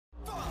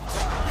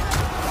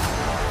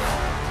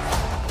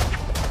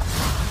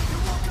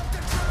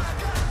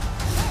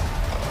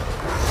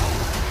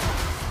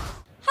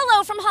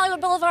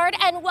Boulevard,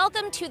 and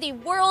welcome to the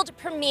world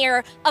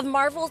premiere of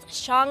Marvel's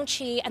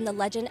Shang-Chi and the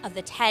Legend of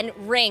the Ten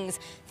Rings.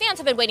 Fans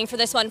have been waiting for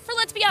this one for,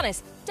 let's be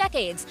honest,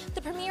 decades.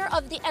 The premiere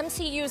of the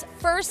MCU's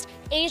first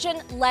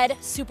Asian-led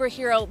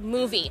superhero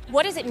movie.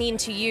 What does it mean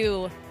to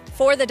you,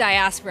 for the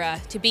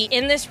diaspora, to be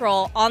in this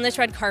role on this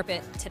red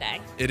carpet today?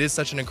 It is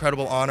such an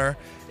incredible honor.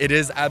 It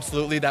is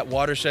absolutely that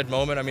watershed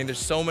moment. I mean, there's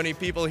so many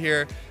people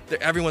here.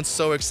 Everyone's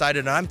so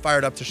excited, and I'm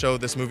fired up to show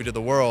this movie to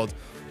the world.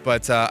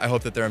 But I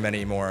hope that there are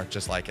many more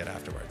just like it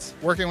afterwards.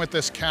 Working with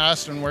this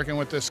cast and working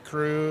with this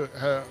crew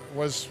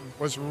was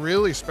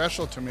really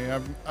special to me.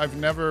 I've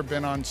never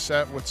been on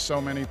set with so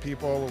many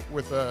people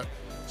with a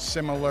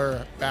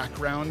similar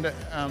background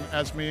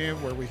as me,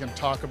 where we can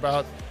talk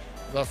about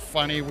the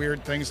funny,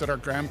 weird things that our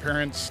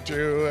grandparents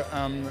do,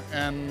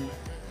 and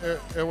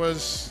it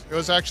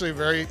was actually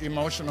very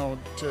emotional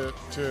to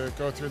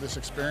go through this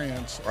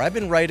experience. I've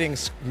been writing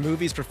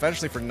movies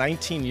professionally for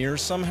 19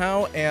 years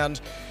somehow,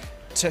 and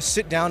to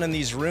sit down in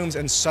these rooms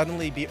and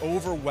suddenly be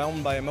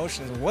overwhelmed by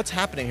emotions. What's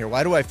happening here?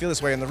 Why do I feel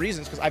this way? And the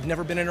reason is because I've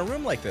never been in a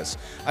room like this.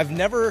 I've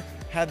never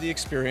had the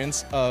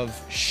experience of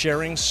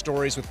sharing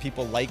stories with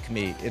people like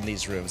me in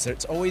these rooms.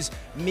 It's always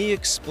me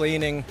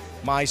explaining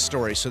my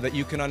story so that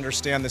you can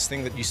understand this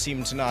thing that you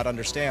seem to not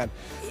understand.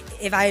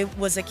 If I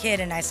was a kid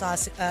and I saw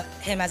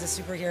him as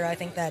a superhero, I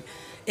think that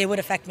it would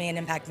affect me and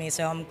impact me.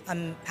 So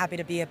I'm happy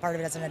to be a part of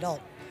it as an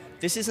adult.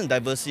 This isn't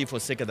diversity for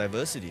sake of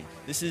diversity.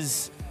 This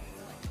is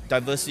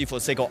diversity for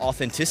the sake of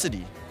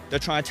authenticity. They're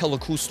trying to tell a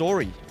cool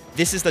story.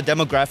 This is the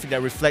demographic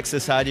that reflects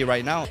society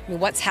right now.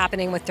 What's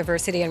happening with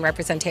diversity and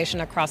representation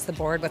across the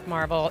board with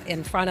Marvel,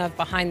 in front of,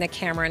 behind the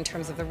camera, in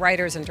terms of the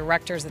writers and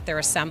directors that they're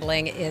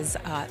assembling, is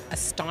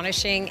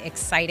astonishing,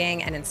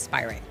 exciting, and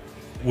inspiring.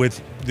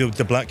 With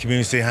the black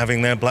community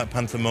having their Black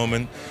Panther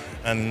moment,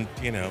 and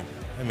you know,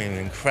 I mean,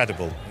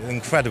 incredible.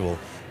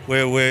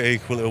 We're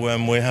equal to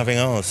when we're having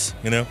ours,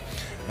 you know.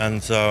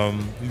 And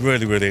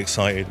really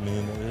excited. I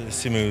mean,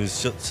 Simu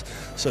is just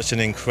such an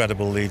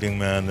incredible leading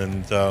man,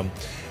 and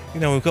you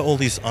know, we've got all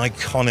these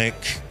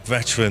iconic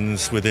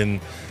veterans within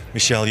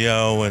Michelle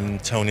Yeoh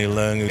and Tony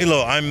Leung.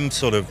 Look, I'm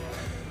sort of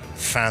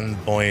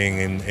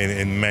fanboying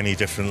in many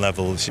different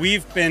levels.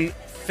 We've been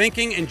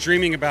thinking and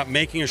dreaming about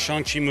making a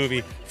Shang-Chi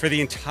movie for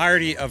the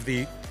entirety of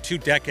the 2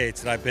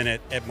 decades that I've been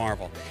at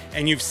Marvel.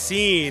 And you've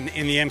seen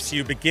in the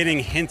MCU beginning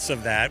hints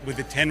of that with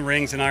the 10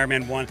 Rings in Iron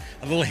Man 1,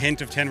 a little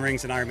hint of 10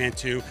 Rings in Iron Man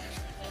 2,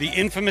 the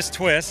infamous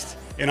twist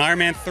in Iron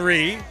Man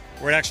 3,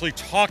 where it actually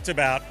talked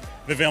about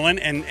the villain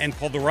and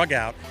pulled the rug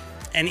out.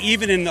 And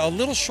even in a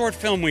little short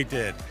film we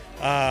did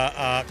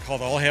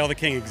called All Hail the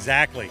King,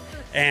 exactly.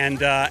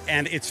 And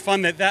it's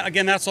fun that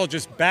again, that's all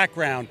just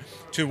background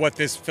to what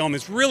this film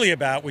is really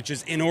about, which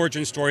is an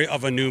origin story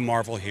of a new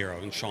Marvel hero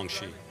in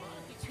Shang-Chi.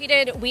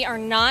 Tweeted, "We are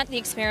not the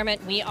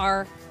experiment, we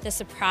are the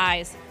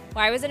surprise."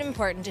 Why was it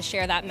important to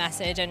share that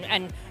message,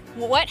 and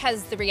what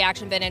has the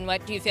reaction been, and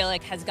what do you feel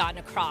like has gotten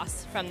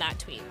across from that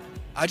tweet?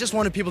 I just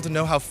wanted people to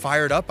know how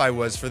fired up I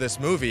was for this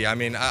movie. I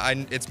mean,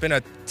 it's been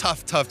a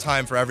tough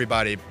time for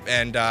everybody,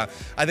 and I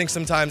think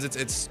sometimes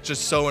it's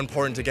just so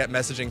important to get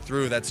messaging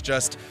through that's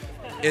just,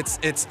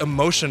 it's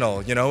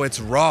emotional, you know,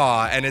 it's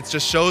raw, and it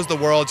just shows the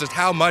world just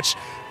how much,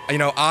 you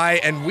know,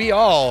 we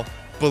all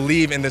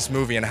believe in this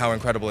movie and how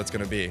incredible it's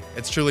going to be.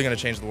 It's truly going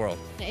to change the world.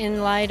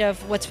 In light of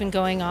what's been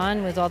going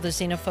on with all the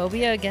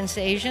xenophobia against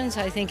Asians,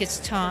 I think it's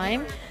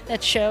time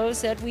that shows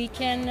that we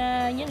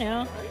can, you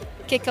know,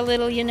 kick a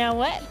little, you know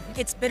what?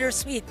 It's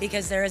bittersweet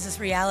because there is this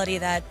reality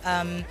that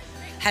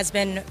has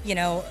been, you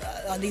know,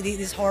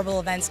 these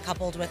horrible events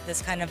coupled with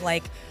this kind of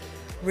like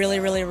really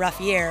rough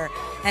year.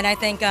 And I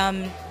think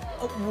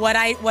what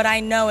I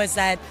know is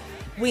that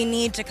we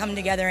need to come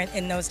together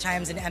in those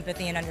times in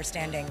empathy and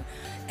understanding.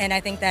 And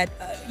I think that,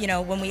 you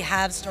know, when we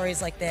have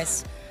stories like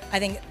this, I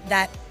think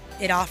that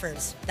it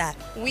offers that.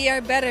 We are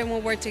better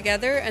when we're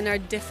together, and our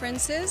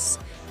differences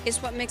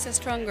is what makes us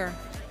stronger.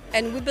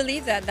 And we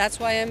believe that. That's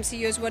why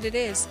MCU is what it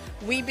is.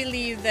 We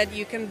believe that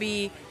you can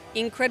be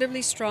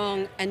incredibly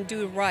strong and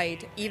do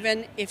right,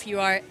 even if you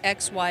are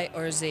X, Y,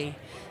 or Z.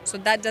 So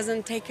that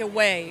doesn't take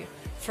away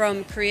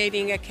from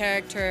creating a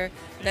character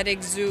that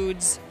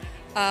exudes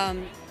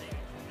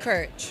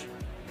courage.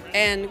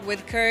 And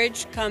with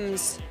courage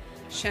comes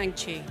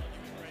Shang-Chi.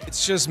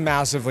 It's just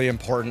massively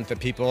important that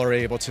people are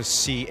able to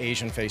see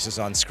Asian faces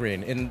on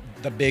screen, in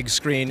the big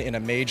screen, in a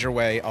major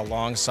way,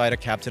 alongside a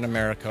Captain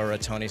America or a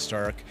Tony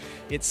Stark.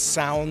 It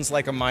sounds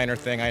like a minor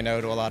thing, I know,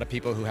 to a lot of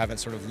people who haven't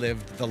sort of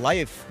lived the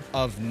life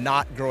of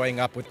not growing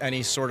up with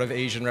any sort of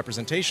Asian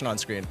representation on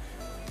screen.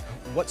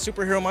 What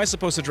superhero am I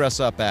supposed to dress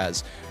up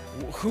as?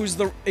 Who's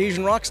the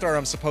Asian rock star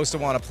I'm supposed to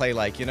want to play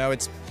like? You know,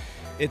 it's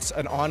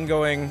an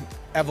ongoing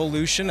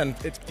evolution, and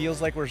it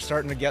feels like we're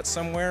starting to get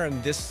somewhere,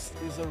 and this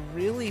is a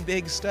really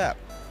big step.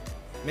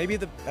 Maybe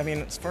I mean,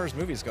 as far as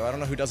movies go, I don't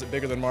know who does it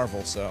bigger than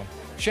Marvel, so.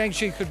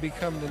 Shang-Chi could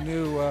become the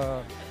new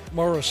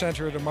moral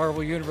center of the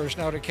Marvel Universe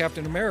now that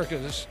Captain America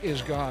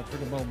is gone for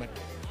the moment.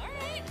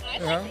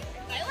 All right,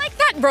 I like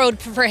that road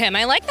for him.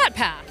 I like that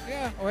path.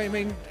 Yeah, well, I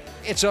mean,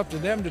 it's up to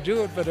them to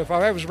do it, but if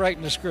I was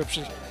writing the scripts,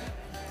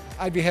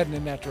 I'd be heading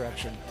in that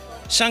direction.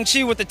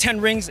 Shang-Chi with the 10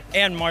 rings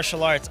and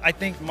martial arts. I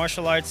think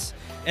martial arts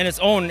in its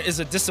own is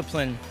a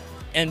discipline,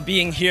 and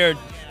being here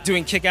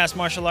doing kick-ass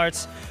martial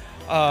arts,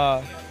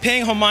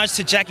 paying homage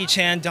to Jackie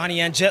Chan, Donnie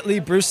Yen, Jet Li,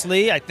 Bruce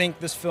Lee, I think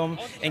this film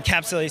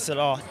encapsulates it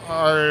all.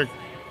 Our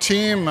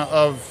team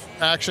of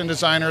action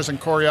designers and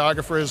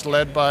choreographers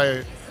led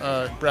by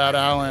Brad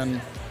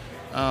Allen,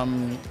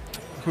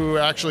 who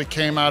actually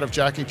came out of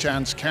Jackie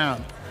Chan's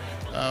camp,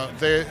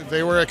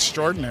 they were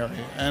extraordinary,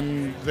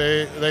 and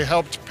they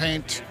helped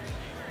paint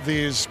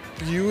these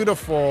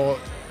beautiful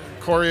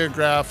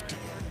choreographed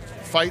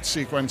fight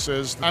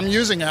sequences. I'm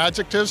using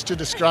adjectives to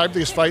describe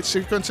these fight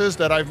sequences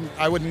that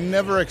I would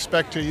never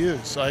expect to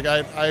use. Like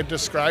I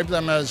describe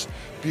them as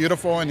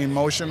beautiful and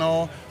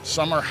emotional.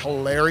 Some are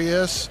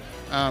hilarious.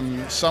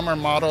 Some are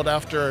modeled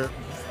after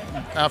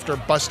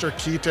Buster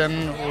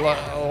Keaton,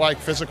 like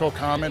physical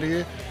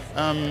comedy.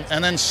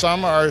 And then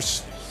some are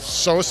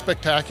so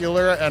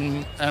spectacular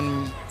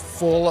and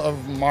full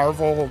of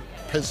Marvel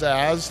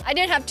pizzazz. I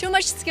didn't have too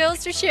much skills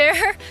to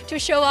share, to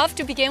show off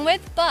to begin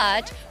with,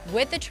 but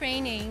with the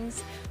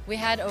trainings,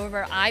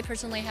 I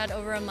personally had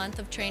over a month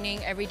of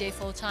training every day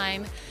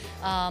full-time,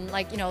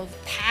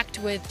 packed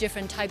with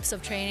different types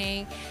of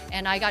training,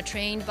 and I got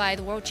trained by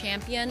the world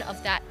champion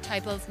of that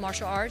type of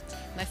martial arts.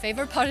 My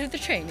favorite part of the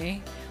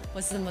training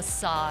was the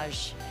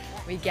massage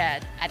we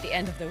get at the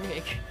end of the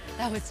week.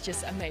 That was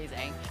just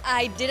amazing.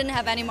 I didn't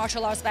have any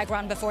martial arts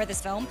background before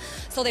this film,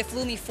 so they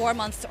flew me 4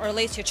 months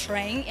early to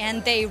train,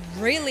 and they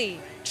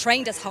really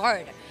trained us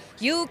hard.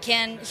 You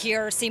can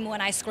hear Simu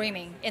and I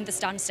screaming in the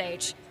stunt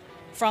stage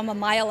from a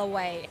mile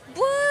away.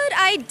 But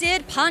I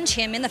did punch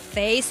him in the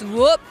face,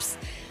 whoops.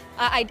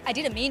 I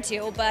didn't mean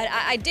to, but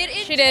I did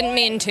enjoy. She didn't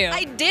mean to.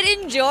 I did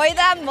enjoy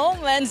that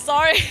moment,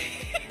 sorry.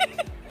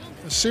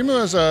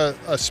 Simu is a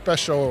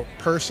special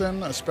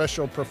person, a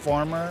special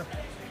performer.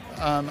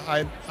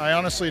 I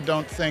honestly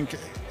don't think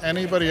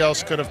anybody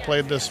else could have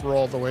played this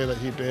role the way that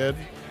he did.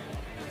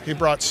 He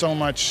brought so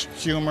much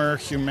humor,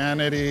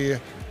 humanity,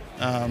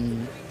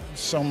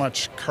 so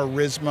much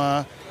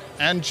charisma,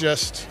 and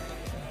just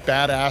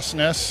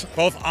badassness.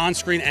 Both on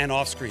screen and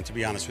off screen, to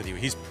be honest with you.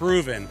 He's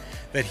proven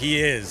that he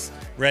is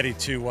ready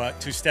to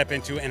step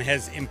into and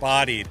has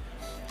embodied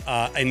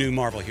a new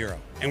Marvel hero,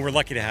 and we're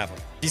lucky to have him.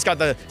 He's got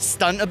the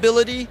stunt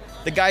ability.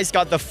 The guy's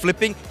got the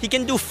flipping. He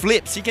can do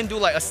flips. He can do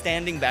like a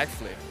standing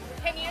backflip.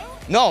 Can you?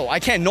 No, I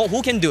can't. No,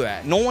 who can do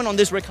that? No one on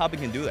this red carpet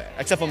can do that,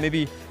 except for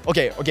maybe.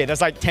 Okay,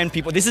 there's like 10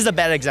 people. This is a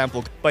bad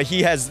example, but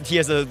he has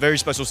a very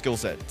special skill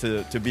set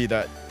to be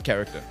that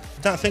character.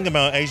 That thing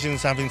about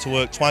Asians having to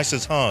work twice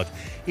as hard,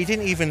 he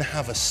didn't even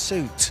have a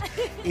suit.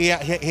 he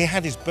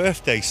had his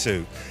birthday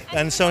suit,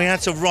 and so he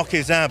had to rock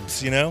his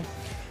abs, you know.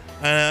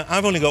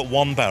 I've only got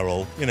one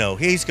barrel, you know,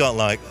 he's got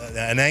like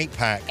an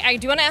 8-pack. I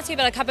do want to ask you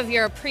about a couple of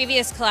your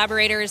previous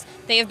collaborators.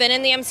 They have been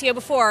in the MCU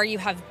before. You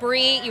have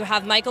Brie, you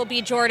have Michael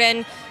B.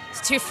 Jordan,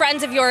 two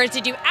friends of yours.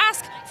 Did you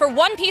ask for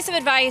one piece of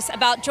advice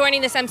about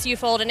joining this MCU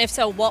fold, and if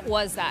so, what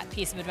was that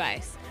piece of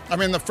advice? I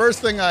mean, the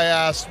first thing I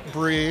asked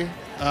Brie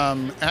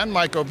and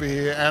Michael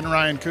B. and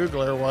Ryan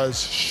Coogler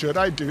was, should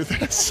I do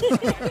this?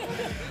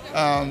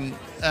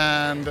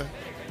 And,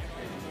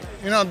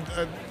 you know,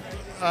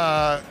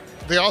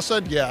 they all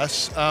said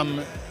yes.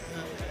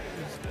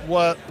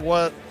 What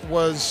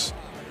was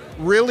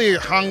really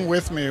hung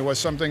with me was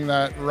something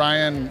that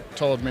Ryan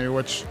told me,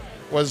 which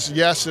was,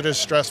 yes, it is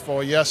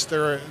stressful. Yes,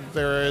 there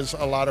is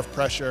a lot of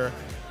pressure,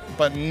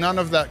 but none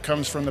of that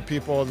comes from the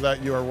people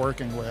that you are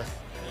working with.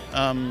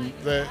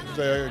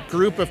 The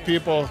group of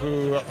people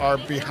who are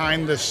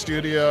behind this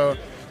studio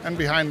and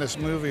behind this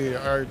movie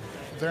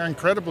they're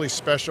incredibly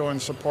special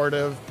and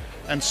supportive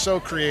and so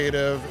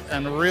creative,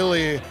 and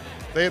really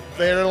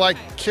they're like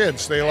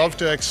kids. They love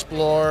to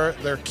explore.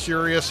 They're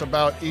curious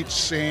about each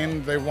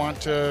scene. They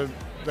want to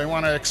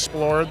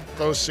explore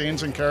those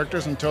scenes and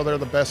characters until they're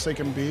the best they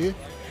can be.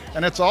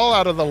 And it's all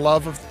out of the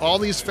love of all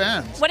these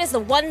fans. What is the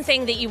one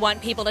thing that you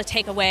want people to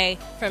take away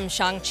from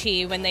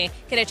Shang-Chi when they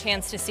get a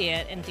chance to see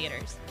it in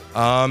theaters?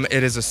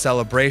 It is a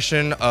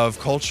celebration of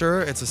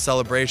culture. It's a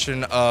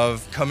celebration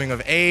of coming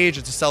of age.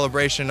 It's a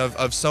celebration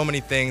of so many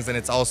things. And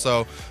it's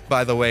also,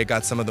 by the way,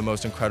 got some of the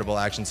most incredible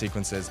action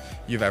sequences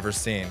you've ever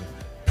seen.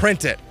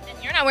 Print it.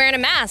 And you're not wearing a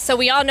mask, so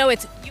we all know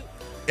it's you.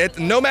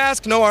 No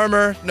mask, no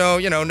armor,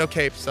 no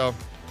cape. So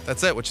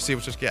that's it. What you see,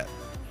 what you get.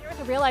 You're like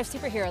a real life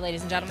superhero,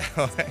 ladies and gentlemen.